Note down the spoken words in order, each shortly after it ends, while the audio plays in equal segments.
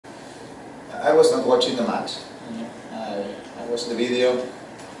I was not watching the match. I watched the video,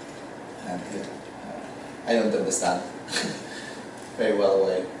 and I don't understand very well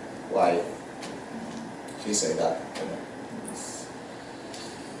why he said that.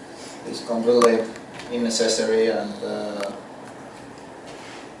 It's completely unnecessary and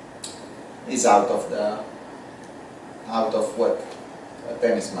is out of what a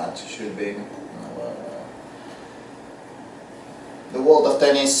tennis match should be. The world of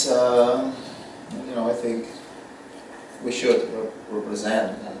tennis, I think we should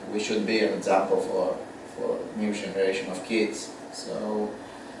represent, and we should be an example for new generation of kids. So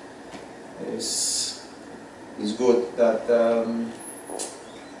it's good that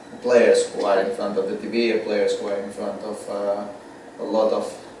players who are in front of the TV, players who are in front of a lot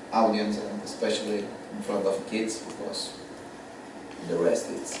of audience, and especially in front of kids, because the rest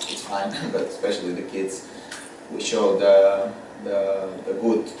it's fine, but especially the kids, we show the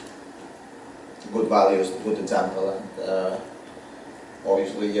good values, the good example, and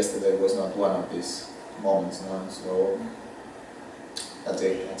obviously yesterday was not one of these moments, no? So that's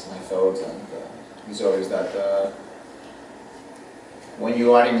it, that's my thoughts, and it's always that when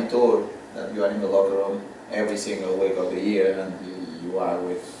you are in a tour, that you are in the locker room every single week of the year, and you are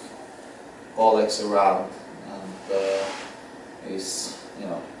with colleagues around, and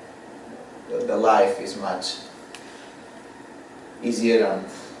the life is much easier and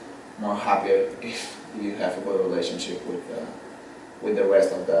more happier if you have a good relationship with the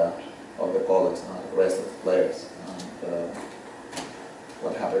rest of the colleagues, the rest of the players. And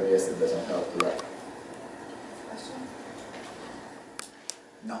what happened yesterday doesn't help to that. Question?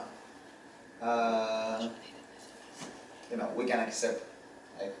 No. We can accept.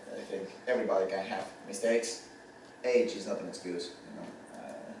 I think everybody can have mistakes. Age is not an excuse.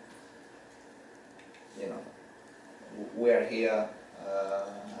 We are here,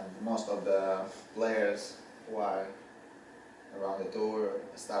 and most of the players who are around the tour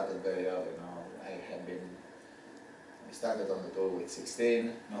started very early. I started on the tour with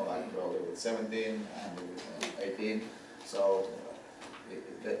 16, Novak probably with 17, and with 18. So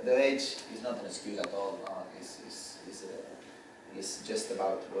the age is not an excuse at all. It's just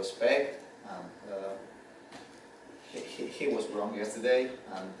about respect, and he was wrong yesterday,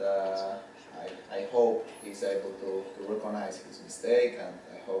 and I hope he's able to recognize his mistake, and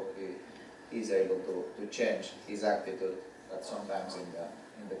I hope he's able to change his attitude that sometimes in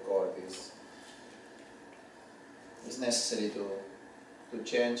the court is necessary to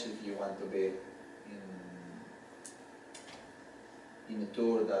change if you want to be in a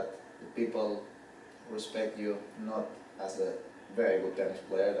tour that the people respect you, not as a very good tennis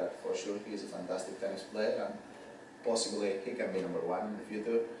player, that for sure he's a fantastic tennis player, and possibly he can be #1 in the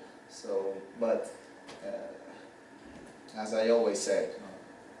future. So, but as I always said,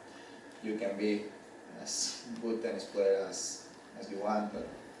 you can be as good tennis player as you want, but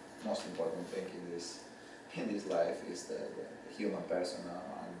most important thing in this life is the human person,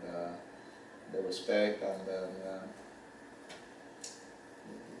 and the respect, and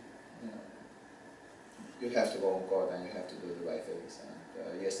you have to go on court and you have to do the right things.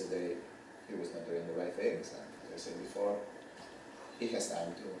 And yesterday he was not doing the right things, and as I said before, he has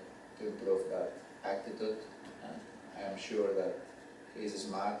time to improve that attitude, and I am sure that he is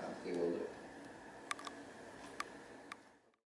smart and he will do it.